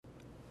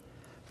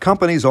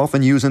Companies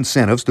often use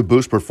incentives to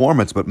boost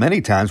performance, but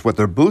many times what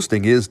they're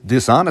boosting is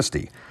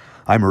dishonesty.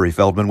 I'm Murray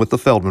Feldman with the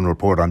Feldman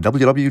Report on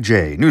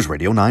WWJ News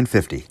Radio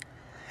 950.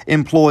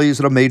 Employees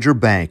at a major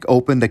bank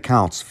opened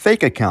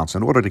fake accounts,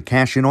 in order to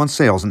cash in on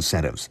sales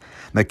incentives.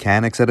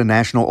 Mechanics at a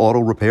national auto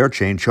repair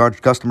chain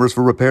charged customers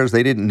for repairs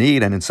they didn't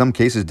need and in some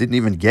cases didn't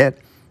even get.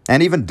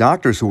 And even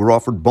doctors who were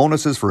offered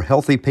bonuses for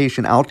healthy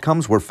patient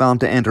outcomes were found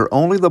to enter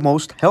only the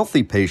most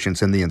healthy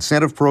patients in the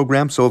incentive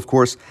program, so of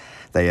course,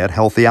 they had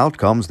healthy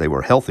outcomes. They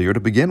were healthier to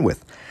begin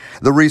with.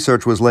 The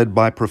research was led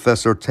by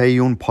Professor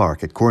Tae-Yoon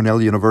Park at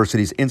Cornell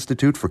University's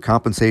Institute for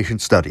Compensation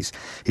Studies.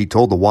 He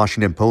told the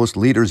Washington Post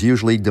leaders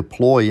usually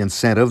deploy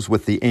incentives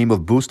with the aim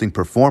of boosting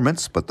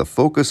performance, but the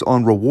focus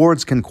on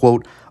rewards can,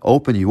 quote,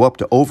 open you up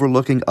to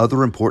overlooking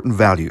other important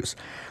values.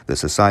 The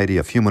Society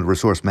of Human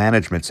Resource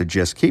Management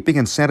suggests keeping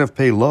incentive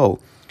pay low.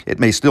 It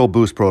may still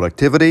boost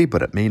productivity,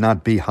 but it may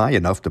not be high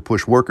enough to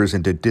push workers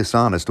into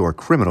dishonest or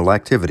criminal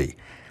activity.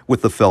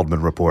 With the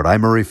Feldman Report,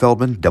 I'm Murray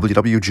Feldman,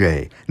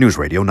 WWJ News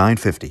Radio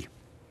 950.